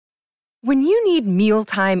When you need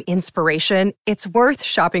mealtime inspiration, it's worth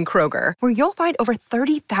shopping Kroger, where you'll find over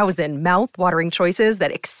 30,000 mouth-watering choices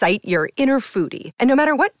that excite your inner foodie. And no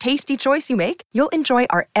matter what tasty choice you make, you'll enjoy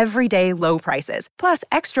our everyday low prices, plus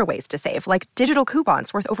extra ways to save, like digital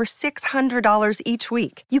coupons worth over $600 each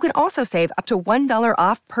week. You can also save up to $1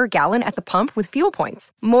 off per gallon at the pump with fuel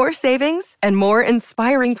points. More savings and more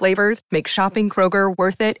inspiring flavors make shopping Kroger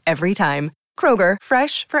worth it every time. Kroger,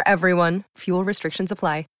 fresh for everyone. Fuel restrictions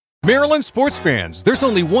apply. Maryland sports fans, there's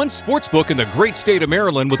only one sports book in the great state of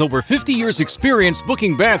Maryland with over 50 years experience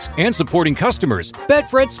booking bets and supporting customers.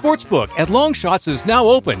 Betfred Sportsbook at Longshots is now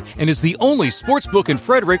open and is the only sportsbook in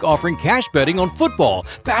Frederick offering cash betting on football,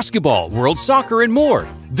 basketball, world soccer, and more.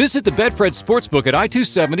 Visit the Betfred Sportsbook at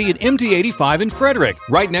I-270 and MD-85 in Frederick,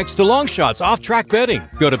 right next to Longshots off-track betting.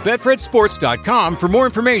 Go to betfredsports.com for more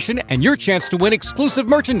information and your chance to win exclusive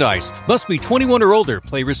merchandise. Must be 21 or older.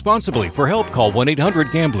 Play responsibly. For help, call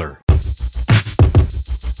 1-800-GAMBLER.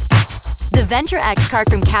 The Venture X card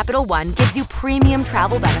from Capital One gives you premium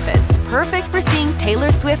travel benefits, perfect for seeing Taylor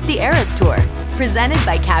Swift The Eras Tour. Presented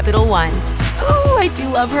by Capital One. Ooh, I do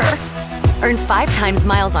love her. Earn 5 times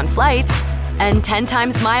miles on flights and 10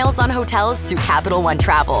 times miles on hotels through Capital One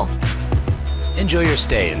Travel. Enjoy your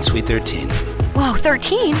stay in Suite 13. Whoa,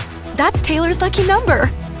 13? That's Taylor's lucky number.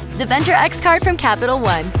 The Venture X card from Capital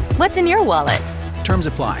One. What's in your wallet? Terms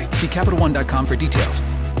apply. See CapitalOne.com for details.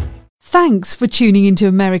 Thanks for tuning into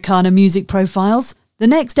Americana Music Profiles. The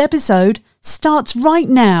next episode starts right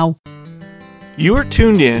now. You are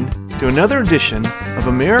tuned in to another edition of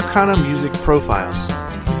Americana Music Profiles,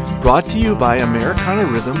 brought to you by Americana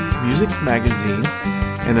Rhythm Music Magazine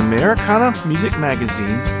and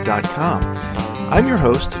AmericanaMusicMagazine.com. I'm your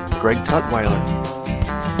host, Greg Tutwiler.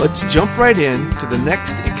 Let's jump right in to the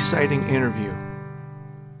next exciting interview.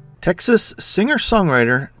 Texas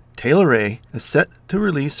singer-songwriter Taylor Rae is set to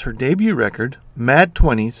release her debut record, Mad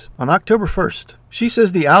 20s, on October 1st. She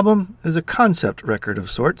says the album is a concept record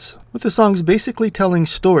of sorts, with the songs basically telling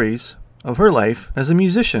stories of her life as a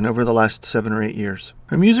musician over the last 7 or 8 years.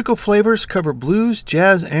 Her musical flavors cover blues,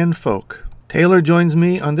 jazz, and folk. Taylor joins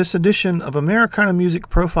me on this edition of Americana Music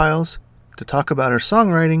Profiles to talk about her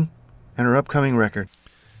songwriting and her upcoming record.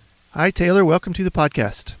 Hi, Taylor. Welcome to the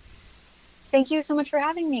podcast. Thank you so much for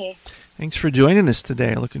having me. Thanks for joining us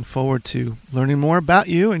today. Looking forward to learning more about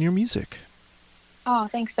you and your music. Oh,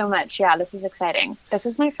 thanks so much. Yeah, this is exciting. This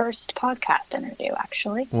is my first podcast interview,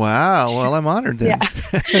 actually. Wow. Well, I'm honored then. Yeah,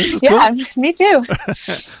 cool. Me too.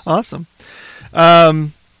 Awesome.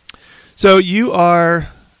 So you are,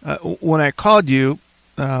 when I called you,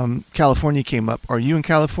 California came up. Are you in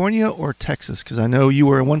California or Texas? Because I know you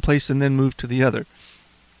were in one place and then moved to the other.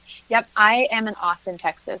 Yep, I am in Austin,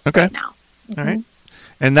 Texas right now. Mm-hmm. All right.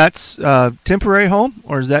 And that's temporary home,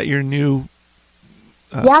 or is that your new?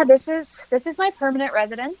 Yeah, this is my permanent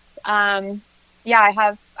residence. I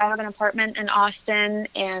have an apartment in Austin,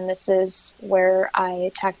 and this is where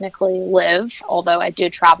I technically live. Although I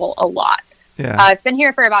do travel a lot. Yeah, I've been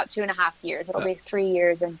here for about 2.5 years. It'll be 3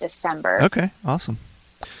 years in December. Okay, awesome.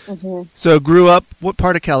 Mm-hmm. So, grew up. What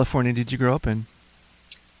part of California did you grow up in?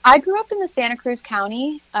 I grew up in the Santa Cruz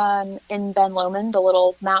County, in Ben Lomond, the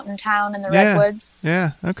little mountain town in the Redwoods.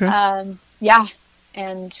 Yeah, okay.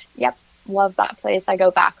 Love that place. I go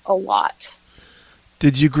back a lot.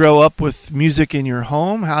 Did you grow up with music in your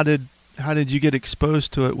home? How did you get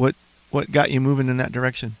exposed to it? What got you moving in that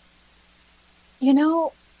direction? You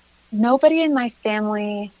know, nobody in my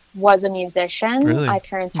family was a musician. Really? My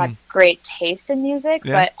parents had great taste in music,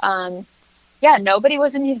 but nobody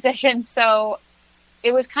was a musician, so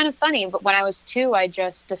it was kind of funny, but when I was 2, I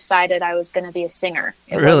just decided I was going to be a singer.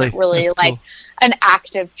 It wasn't really That's like cool. an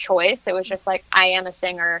active choice. It was just like, I am a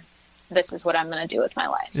singer. This is what I'm going to do with my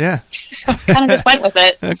life. Yeah. So I kind of just went with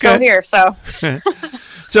it. Okay. Still here, so.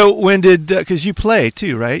 So when did, because you play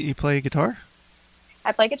too, right? You play guitar?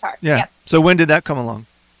 I play guitar. Yeah. Yep. So when did that come along?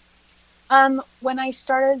 When I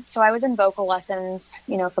started, so I was in vocal lessons,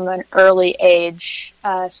 from an early age,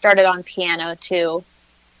 started on piano too.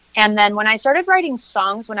 And then when I started writing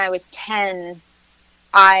songs when I was 10,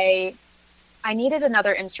 I needed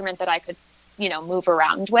another instrument that I could, move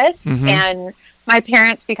around with. Mm-hmm. And my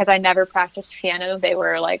parents, because I never practiced piano, they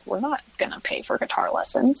were like, we're not going to pay for guitar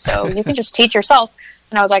lessons, so you can just teach yourself.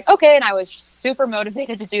 And I was like, okay. And I was super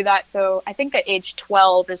motivated to do that. So I think at age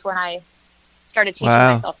 12 is when I started teaching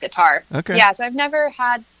myself guitar. Okay. Yeah. So I've never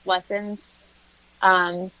had lessons.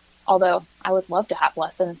 Although I would love to have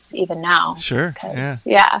lessons even now. Sure.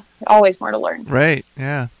 Always more to learn. Right.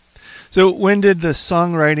 Yeah. So when did the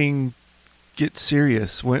songwriting get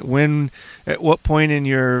serious? When at what point in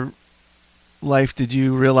your life did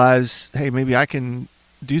you realize, hey, maybe I can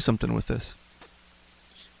do something with this?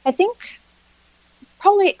 I think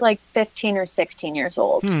probably like 15 or 16 years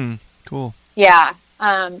old. Cool. Yeah.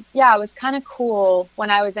 It was kind of cool when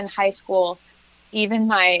I was in high school. Even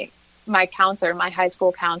my counselor, my high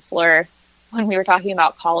school counselor, when we were talking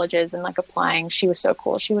about colleges and like applying, she was so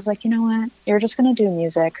cool. She was like, you know what? You're just going to do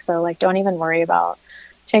music. So like, don't even worry about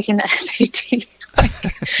taking the SAT.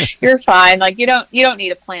 Like, you're fine. Like you don't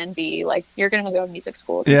need a plan B. Like you're going to go to music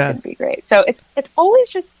school. It's going to be great. So it's always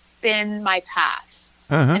just been my path.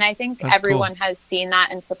 And I think everyone has seen that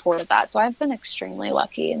and supported that. So I've been extremely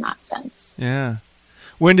lucky in that sense. Yeah.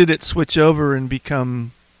 When did it switch over and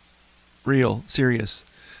become real, serious,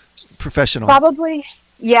 professional? Probably,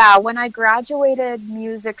 yeah. When I graduated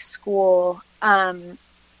music school,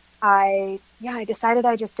 I decided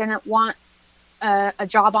I just didn't want a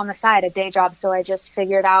job on the side, a day job. So I just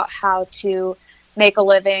figured out how to make a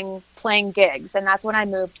living playing gigs. And that's when I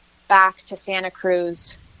moved back to Santa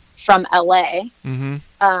Cruz from LA. In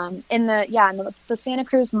the Santa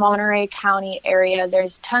Cruz, Monterey County area,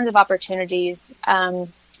 there's tons of opportunities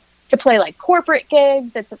to play like corporate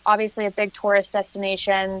gigs. It's obviously a big tourist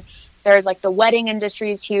destination. There's like the wedding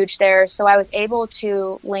industry is huge there. So I was able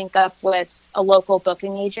to link up with a local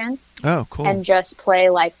booking agent. Oh, cool. And just play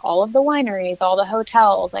like all of the wineries, all the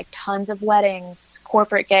hotels, like tons of weddings,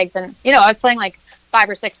 corporate gigs. And, I was playing like 5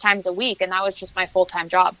 or 6 times a week, and that was just my full-time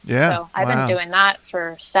job. Yeah. So I've been doing that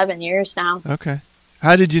for 7 years now. Okay.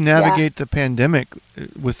 How did you navigate the pandemic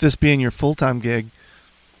with this being your full-time gig?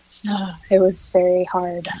 It was very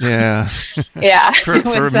hard. Yeah. Yeah.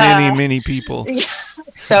 for many people. Yeah,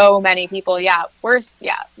 so many people. Yeah. Worst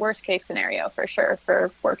case scenario for sure for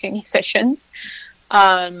working musicians.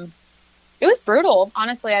 It was brutal.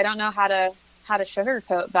 Honestly, I don't know how to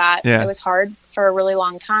sugarcoat that. Yeah. It was hard for a really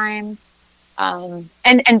long time.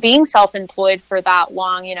 And being self-employed for that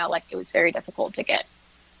long, like it was very difficult to get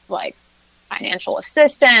like financial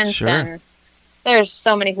assistance. Sure. And there's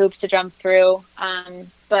so many hoops to jump through.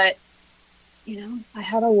 But I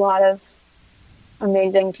had a lot of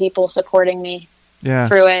amazing people supporting me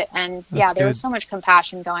through it. And there was so much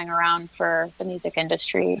compassion going around for the music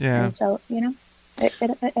industry. Yeah. And so, it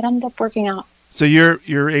ended up working out. So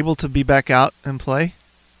you're able to be back out and play?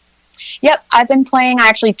 Yep, I've been playing. I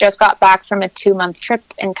actually just got back from a 2-month trip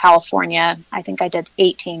in California. I think I did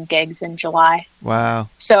 18 gigs in July. Wow.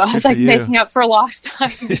 So I was like making up for lost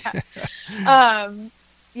time.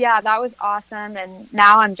 That was awesome. And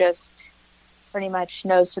now I'm just pretty much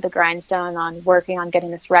nose to the grindstone on working on getting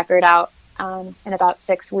this record out in about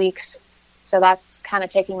 6 weeks. So that's kind of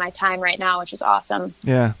taking my time right now, which is awesome.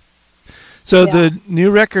 Yeah. So the new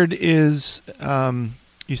record is...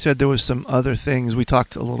 you said there was some other things. We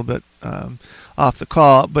talked a little bit off the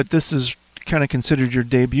call, but this is kind of considered your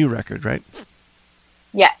debut record, right?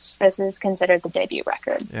 Yes, this is considered the debut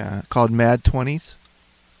record. Yeah, called Mad 20s?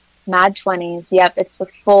 Mad 20s, yep. It's the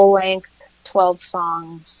full-length 12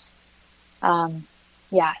 songs.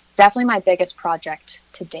 Definitely my biggest project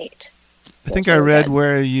to date. I think I read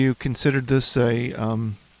where you considered this a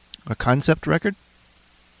concept record?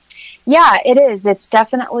 Yeah, it is. It's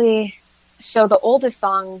definitely... So the oldest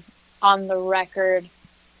song on the record,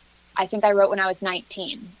 I think I wrote when I was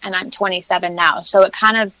 19, and I'm 27 now. So it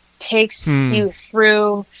kind of takes you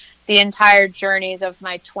through the entire journeys of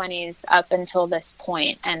my 20s up until this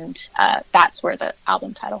point, and that's where the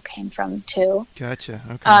album title came from too. Gotcha.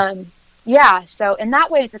 Okay. So in that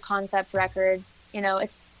way, it's a concept record. It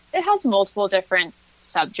has multiple different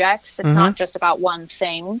subjects. It's not just about one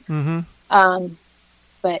thing.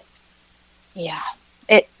 But yeah.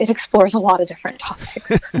 It explores a lot of different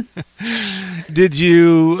topics. Did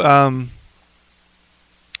you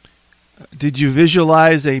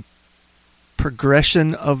visualize a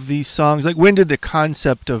progression of these songs? Like, when did the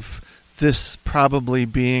concept of this probably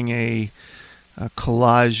being a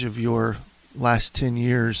collage of your last 10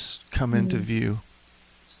 years come into view?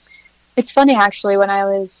 It's funny, actually. When I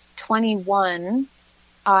was 21,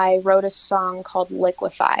 I wrote a song called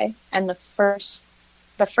Liquefy, and the first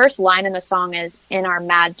line in the song is "in our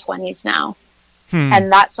mad 20s now."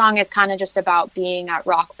 And that song is kind of just about being at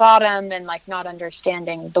rock bottom and like not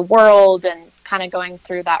understanding the world and kind of going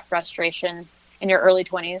through that frustration in your early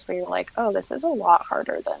 20s where you're like, oh, this is a lot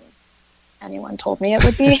harder than anyone told me it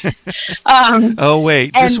would be.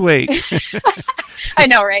 Just wait. I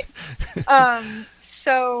know, right?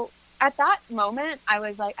 So at that moment, I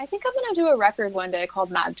was like, I think I'm going to do a record one day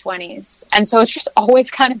called Mad 20s. And so it's just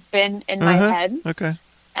always kind of been in my head. Okay.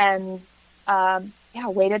 And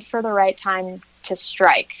waited for the right time to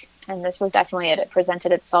strike. And this was definitely it. It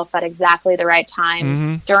presented itself at exactly the right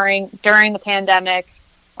time during the pandemic,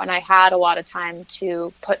 when I had a lot of time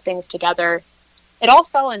to put things together. it all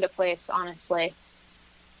fell into place, honestly.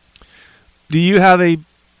 Do you have a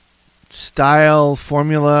style,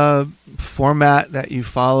 formula, format that you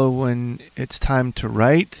follow when it's time to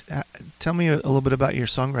write? Tell me a little bit about your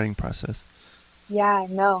songwriting process. Yeah,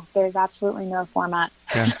 no, there's absolutely no format.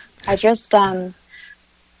 Yeah. I just, that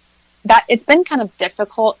it's been kind of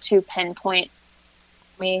difficult to pinpoint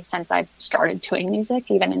me since I started doing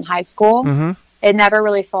music, even in high school. Mm-hmm. It never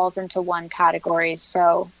really falls into one category.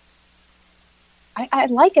 So I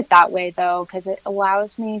like it that way, though, because it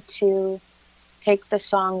allows me to take the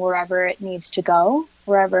song wherever it needs to go,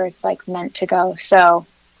 wherever it's like meant to go. So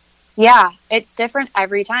yeah, it's different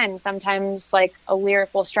every time. Sometimes like a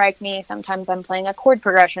lyric will strike me. Sometimes I'm playing a chord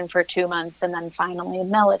progression for 2 months and then finally a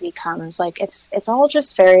melody comes. Like it's all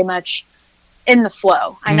just very much in the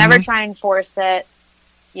flow. I never try and force it.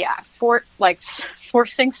 Yeah.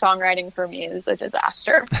 Forcing songwriting for me is a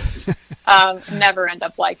disaster. Never end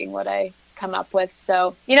up liking what I come up with.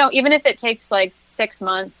 So, even if it takes like 6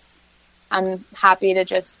 months, I'm happy to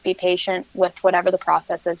just be patient with whatever the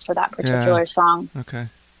process is for that particular song. Okay.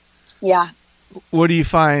 Yeah. What do you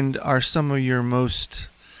find are some of your most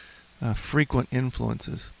frequent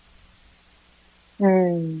influences?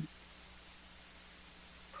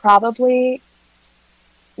 Probably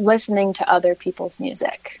listening to other people's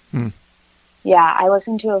music. Yeah, I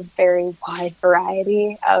listen to a very wide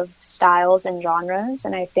variety of styles and genres,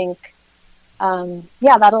 and I think,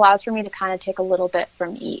 that allows for me to kind of take a little bit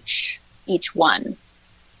from each one.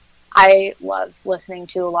 I love listening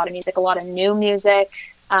to a lot of music, a lot of new music.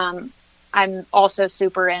 I'm also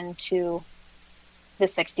super into the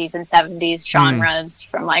 60s and 70s genres,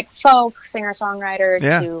 from like folk, singer-songwriter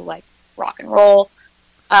to like rock and roll.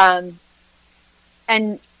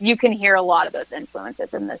 And you can hear a lot of those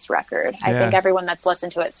influences in this record. I think everyone that's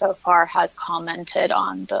listened to it so far has commented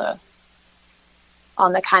on the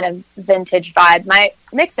kind of vintage vibe. My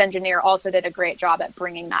mix engineer also did a great job at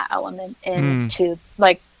bringing that element into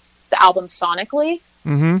like the album sonically.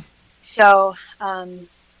 So,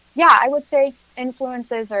 I would say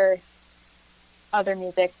influences are other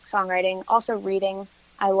music, songwriting, also reading.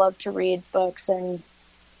 I love to read books, and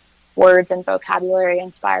words and vocabulary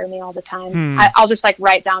inspire me all the time. I'll just like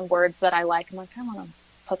write down words that I like. I'm like, I want to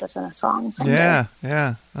put this in a song someday.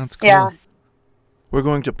 Yeah, that's cool. Yeah. We're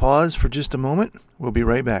going to pause for just a moment. We'll be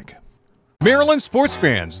right back. Maryland sports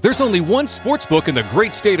fans, there's only one sports book in the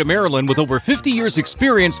great state of Maryland with over 50 years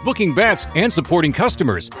experience booking bets and supporting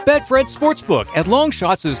customers. Betfred Sportsbook at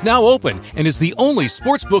Longshots is now open and is the only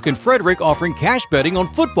sportsbook in Frederick offering cash betting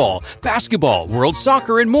on football, basketball, world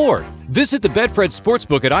soccer, and more. Visit the Betfred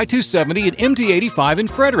Sportsbook at I-270 and MD-85 in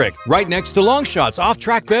Frederick, right next to Longshots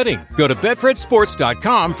off-track betting. Go to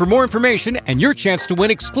betfredsports.com for more information and your chance to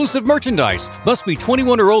win exclusive merchandise. Must be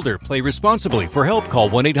 21 or older. Play responsibly. For help, call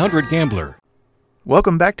 1-800-GAMBLER.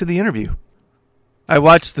 Welcome back to the interview. I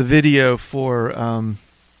watched the video for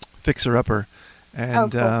Fixer Upper,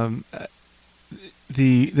 and cool.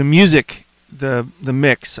 The music, the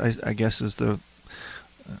mix, I guess is the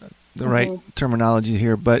right terminology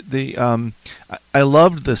here. But I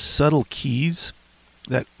loved the subtle keys,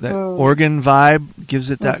 that organ vibe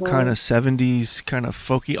gives it that kind of 70s kind of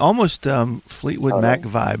folky, almost Fleetwood Mac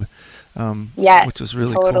vibe. Yes, which was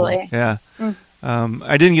really totally. cool. Yeah.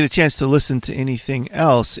 I didn't get a chance to listen to anything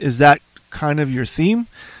else. Is that kind of your theme,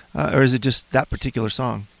 or is it just that particular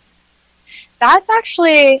song? That's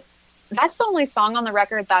the only song on the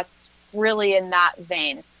record that's really in that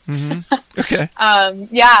vein. Okay.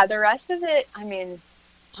 The rest of it, I mean,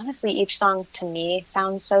 honestly, each song to me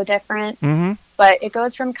sounds so different, but it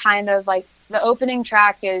goes from kind of like the opening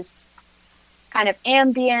track is kind of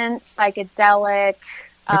ambient, psychedelic,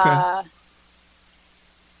 kind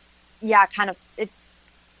of, it's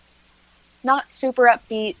not super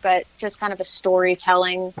upbeat, but just kind of a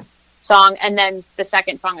storytelling song. And then the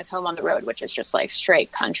second song is Home on the Road, which is just like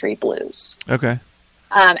straight country blues. Okay.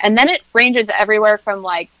 And then it ranges everywhere from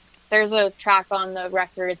like, there's a track on the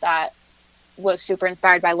record that was super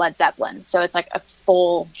inspired by Led Zeppelin. So it's like a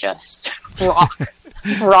full just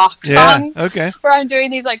rock song. Okay. Where I'm doing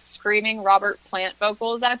these like screaming Robert Plant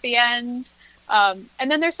vocals at the end. And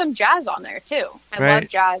then there's some jazz on there too. I love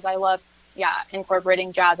jazz. I love,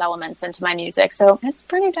 incorporating jazz elements into my music. So it's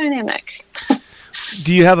pretty dynamic.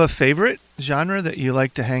 Do you have a favorite genre that you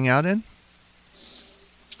like to hang out in?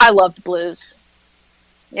 I loved blues.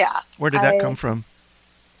 Yeah. Where did that come from?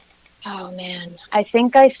 Oh man. I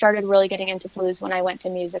think I started really getting into blues when I went to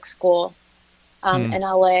music school in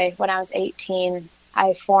LA when I was 18.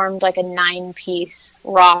 I formed like a 9-piece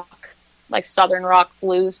rock, like Southern rock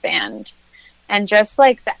blues band. And just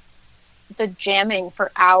like the jamming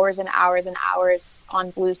for hours and hours and hours on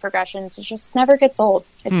blues progressions, it just never gets old.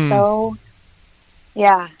 It's so,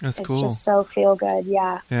 That's it's cool. just so feel good.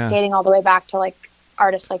 Yeah. Dating all the way back to like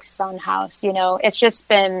artists like Son House, you know, it's just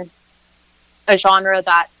been a genre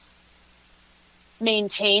that's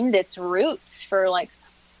maintained its roots for like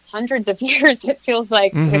hundreds of years, it feels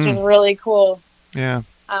like, which is really cool. Yeah.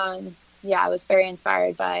 I was very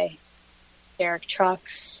inspired by Derek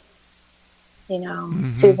Trucks, you know,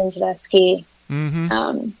 Susan Tedeschi.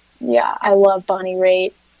 I love Bonnie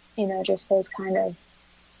Raitt, you know, just those kind of,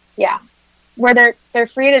 where they're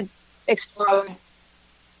free to explore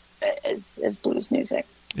is blues music.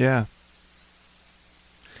 Yeah.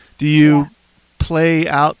 Do you play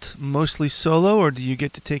out mostly solo, or do you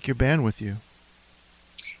get to take your band with you?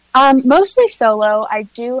 Mostly solo. I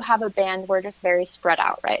do have a band. We're just very spread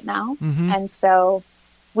out right now. And so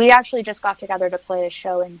we actually just got together to play a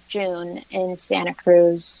show in June in Santa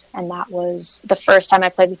Cruz. And that was the first time I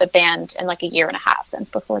played with a band in like a year and a half since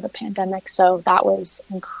before the pandemic. So that was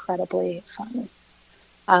incredibly fun.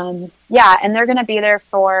 And they're going to be there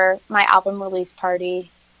for my album release party.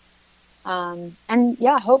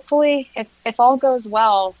 Hopefully if all goes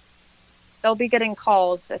well, they'll be getting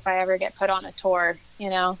calls if I ever get put on a tour, you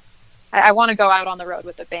know. I want to go out on the road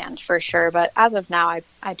with the band for sure, but as of now,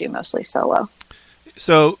 I do mostly solo.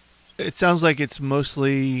 So it sounds like it's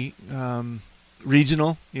mostly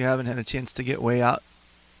regional. You haven't had a chance to get way out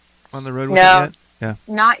on the road with it yet? Yeah.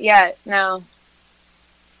 Not yet, no.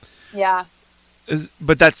 Yeah.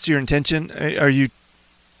 But that's your intention? Are you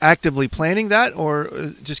actively planning that,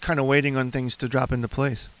 or just kind of waiting on things to drop into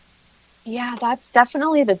place? Yeah, that's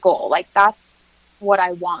definitely the goal. Like, that's what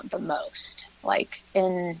I want the most. Like,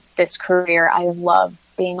 in this career, I love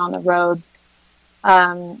being on the road.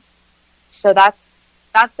 So that's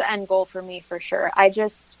the end goal for me for sure. I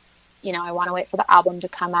just, you know, I want to wait for the album to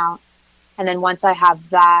come out. And then once I have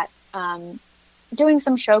that, doing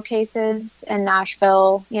some showcases in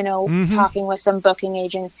Nashville, you know, talking with some booking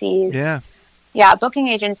agencies. Yeah, booking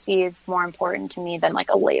agency is more important to me than like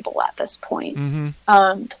a label at this point.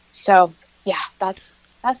 So yeah, that's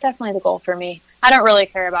definitely the goal for me. I don't really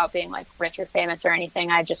care about being like rich or famous or anything.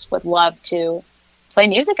 I just would love to play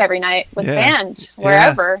music every night with band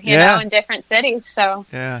wherever, you know, in different cities. So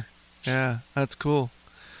yeah, that's cool.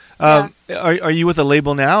 Are you with a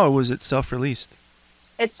label now, or was it self-released?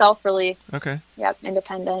 It's self-released. Okay. Yep,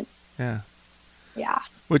 independent. Yeah.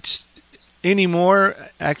 Which anymore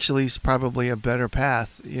actually is probably a better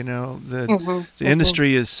path. You know, the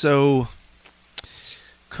industry is so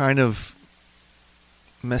kind of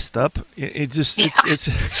messed up. It's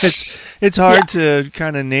hard to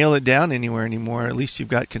kind of nail it down anywhere anymore. At least you've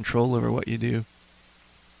got control over what you do.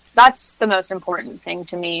 That's the most important thing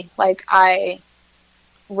to me. Like, I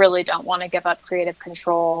really don't want to give up creative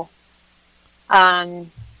control.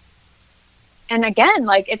 And again,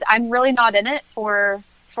 like, I'm really not in it for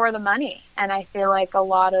the money. And I feel like a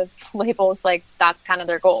lot of labels, like, that's kind of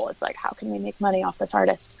their goal. It's like, how can we make money off this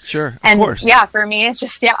artist? Sure, of course. Yeah, for me, it's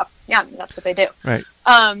just, that's what they do. Right.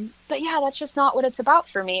 But yeah, that's just not what it's about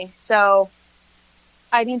for me. So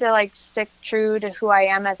I need to, like, stick true to who I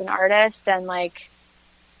am as an artist. And, like,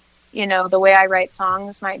 you know, the way I write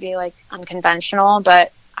songs might be, like, unconventional,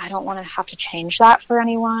 but I don't want to have to change that for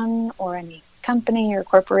anyone or any company or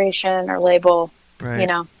corporation or label, you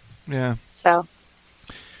know? Yeah. So.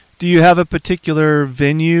 Do you have a particular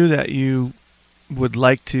venue that you would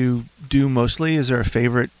like to do mostly? Is there a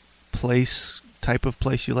favorite type of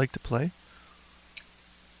place you like to play?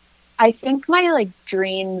 I think my, like,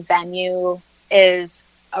 dream venue is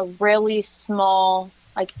a really small,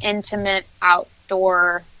 like, intimate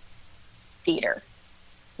outdoor theater.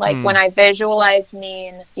 Like, when I visualize me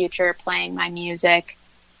in the future playing my music,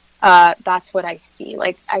 that's what I see.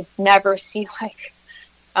 Like, I never see, like,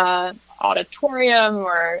 auditorium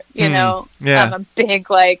or, you know, a big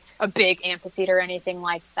amphitheater or anything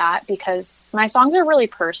like that, because my songs are really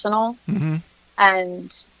personal.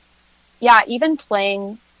 And yeah, even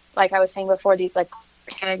playing, like I was saying before, these like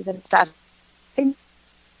gigs and stuff, I think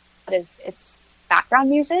it's background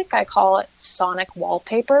music. I call it sonic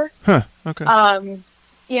wallpaper. Okay.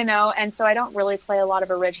 You know, and so I don't really play a lot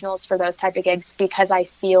of originals for those type of gigs, because I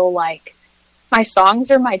feel like my songs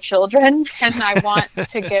are my children and I want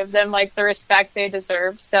to give them, like, the respect they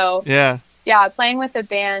deserve. So yeah, playing with a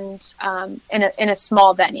band in a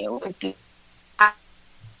small venue would be.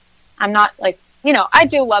 I'm not, like, you know, I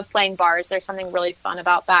do love playing bars. There's something really fun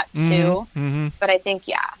about that too. But I think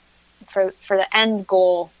for the end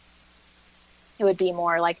goal, it would be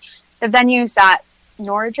more like the venues that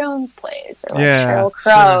Norah Jones plays, or like Sheryl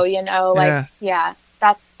Crow, you know, like,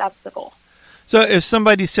 that's the goal. So if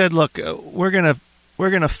somebody said, "Look, we're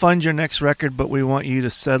gonna fund your next record, but we want you to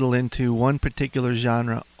settle into one particular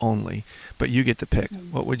genre only, but you get to pick,"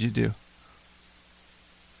 what would you do?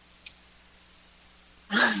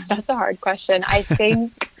 That's a hard question. I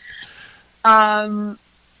think, I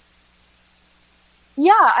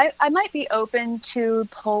might be open to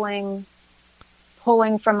pulling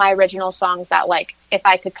from my original songs that, like, if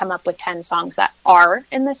I could come up with 10 songs that are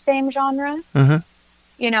in the same genre,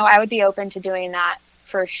 I would be open to doing that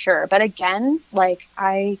for sure. But again, like,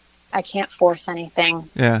 I can't force anything.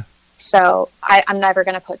 Yeah. So I'm never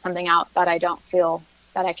going to put something out that I don't feel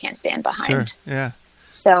that I can't stand behind. Sure. Yeah.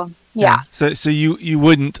 So, yeah. So you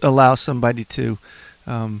wouldn't allow somebody to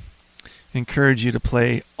encourage you to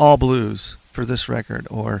play all blues for this record,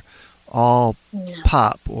 or all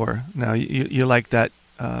pop, or no, you like that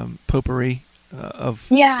potpourri of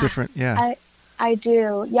different. I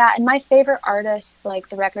do. Yeah. And my favorite artists, like,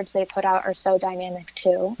 the records they put out are so dynamic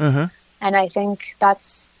too. And I think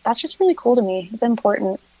that's just really cool to me. It's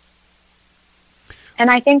important. And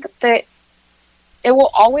I think that it will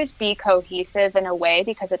always be cohesive in a way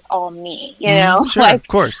because it's all me, Sure, like, of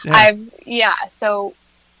course. Yeah. So,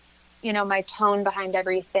 my tone behind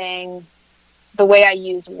everything, the way I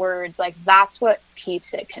use words, like, that's what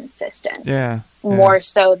keeps it consistent. Yeah. More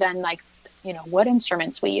so than, like, what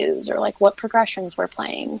instruments we use, or, like, what progressions we're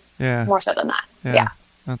playing. Yeah. More so than that. Yeah.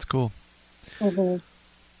 That's cool.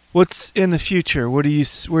 What's in the future? Where do you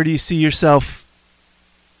see yourself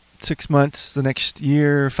 6 months, the next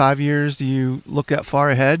year, 5 years? Do you look that far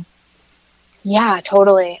ahead? Yeah,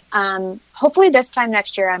 totally. Hopefully this time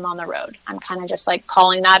next year I'm on the road. I'm kind of just, like,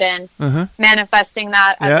 calling that in, manifesting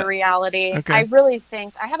that as a reality. Okay. I really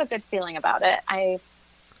think I have a good feeling about it.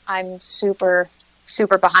 I'm super,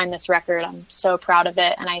 super behind this record. I'm so proud of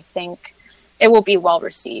it. And I think it will be well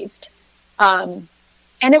received. And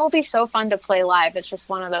it will be so fun to play live. It's just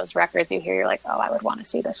one of those records you hear, you're like, oh, I would want to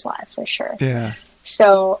see this live for sure. Yeah.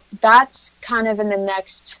 So that's kind of in the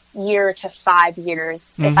next year to 5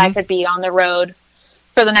 years. If I could be on the road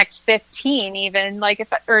for the next 15, even, like,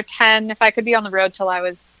 or 10, if I could be on the road till I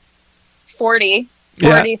was 40,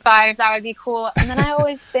 45, that would be cool. And then I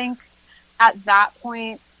always think at that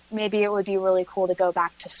point, maybe it would be really cool to go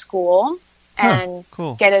back to school and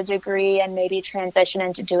get a degree and maybe transition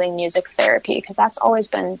into doing music therapy, because that's always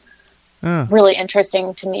been really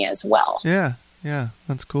interesting to me as well. Yeah. Yeah.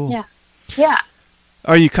 That's cool. Yeah. Yeah.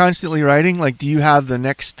 Are you constantly writing? Like, do you have the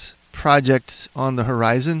next project on the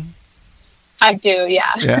horizon? I do,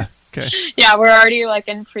 yeah. Yeah, okay. Yeah, we're already, like,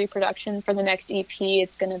 in pre-production for the next EP.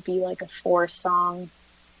 It's going to be, like, a 4-song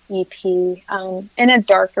EP in a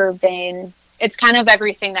darker vein. It's kind of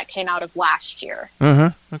everything that came out of last year.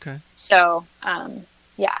 Okay. So,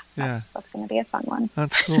 that's going to be a fun one.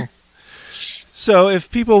 That's cool. So if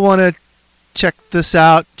people want to check this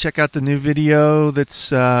out, check out the new video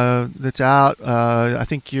that's out. I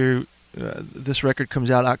think this record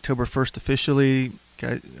comes out October 1st officially.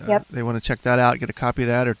 Okay, they want to check that out, get a copy of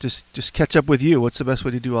that, or just catch up with you. What's the best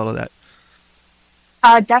way to do all of that?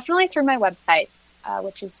 Definitely through my website,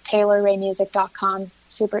 which is taylorraymusic.com.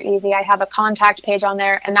 Super easy. I have a contact page on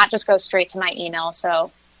there, and that just goes straight to my email.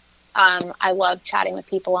 So I love chatting with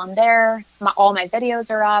people on there. All my videos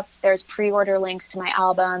are up. There's pre-order links to my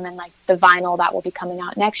album and, like, the vinyl that will be coming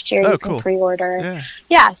out next year. You can pre-order.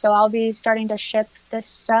 Yeah, so I'll be starting to ship this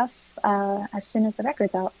stuff as soon as the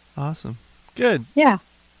record's out. Awesome. Good. Yeah.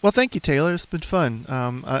 Well, thank you, Taylor. It's been fun.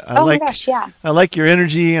 My gosh, yeah. I like your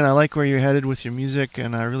energy, and I like where you're headed with your music,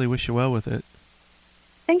 and I really wish you well with it.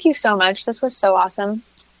 Thank you so much. This was so awesome.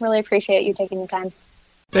 Really appreciate you taking the time.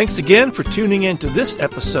 Thanks again for tuning in to this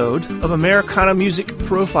episode of Americana Music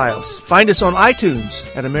Profiles. Find us on iTunes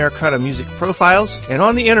at Americana Music Profiles and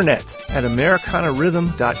on the internet at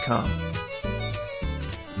americanarhythm.com.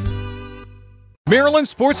 Maryland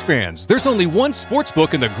sports fans, there's only one sports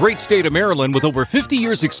book in the great state of Maryland with over 50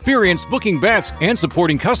 years experience booking bets and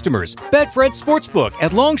supporting customers. Betfred Sportsbook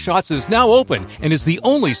at Longshots is now open and is the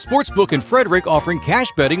only sportsbook in Frederick offering cash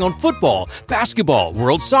betting on football, basketball,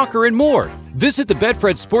 world soccer, and more. Visit the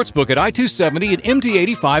Betfred Sportsbook at I-270 and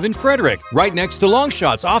MD-85 in Frederick, right next to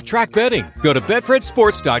Longshots off-track betting. Go to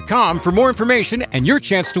betfredsports.com for more information and your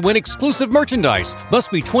chance to win exclusive merchandise.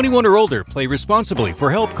 Must be 21 or older. Play responsibly.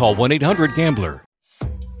 For help, call 1-800-GAMBLER.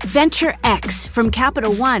 Venture X from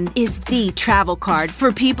Capital One is the travel card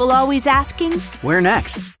for people always asking, where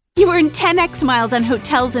next? You earn 10x miles on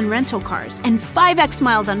hotels and rental cars, and 5x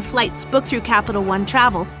miles on flights booked through Capital One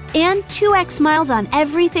Travel, and 2x miles on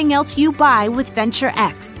everything else you buy with Venture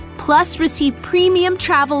X. Plus, receive premium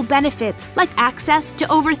travel benefits like access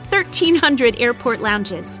to over 1,300 airport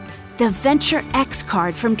lounges. The Venture X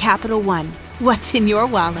card from Capital One. what's in your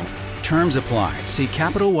wallet. Terms apply. See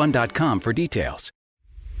CapitalOne.com for details.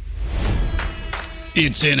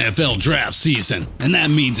 It's NFL draft season, and that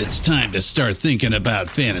means it's time to start thinking about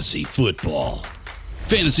fantasy football.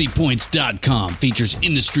 FantasyPoints.com features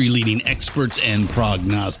industry-leading experts and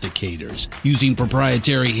prognosticators using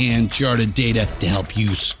proprietary hand-charted data to help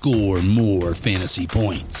you score more fantasy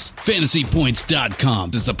points.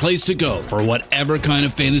 FantasyPoints.com is the place to go for whatever kind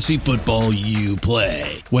of fantasy football you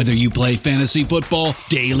play. Whether you play fantasy football,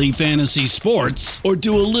 daily fantasy sports, or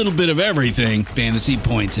do a little bit of everything, Fantasy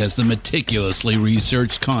Points has the meticulously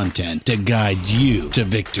researched content to guide you to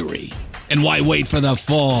victory. And why wait for the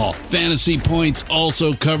fall? Fantasy Points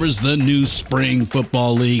also covers the new spring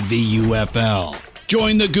football league, the UFL.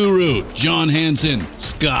 Join the guru, John Hansen,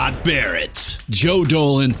 Scott Barrett, Joe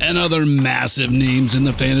Dolan, and other massive names in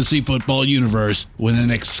the fantasy football universe with an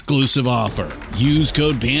exclusive offer. Use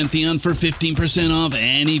code Pantheon for 15% off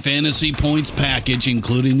any Fantasy Points package,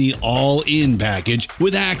 including the all-in package,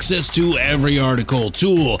 with access to every article,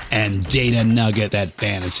 tool, and data nugget that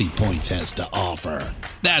Fantasy Points has to offer.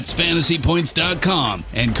 That's FantasyPoints.com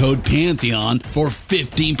and code Pantheon for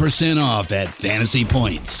 15% off at Fantasy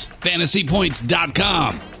Points.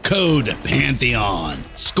 FantasyPoints.com, code Pantheon.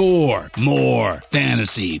 Score more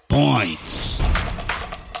fantasy points.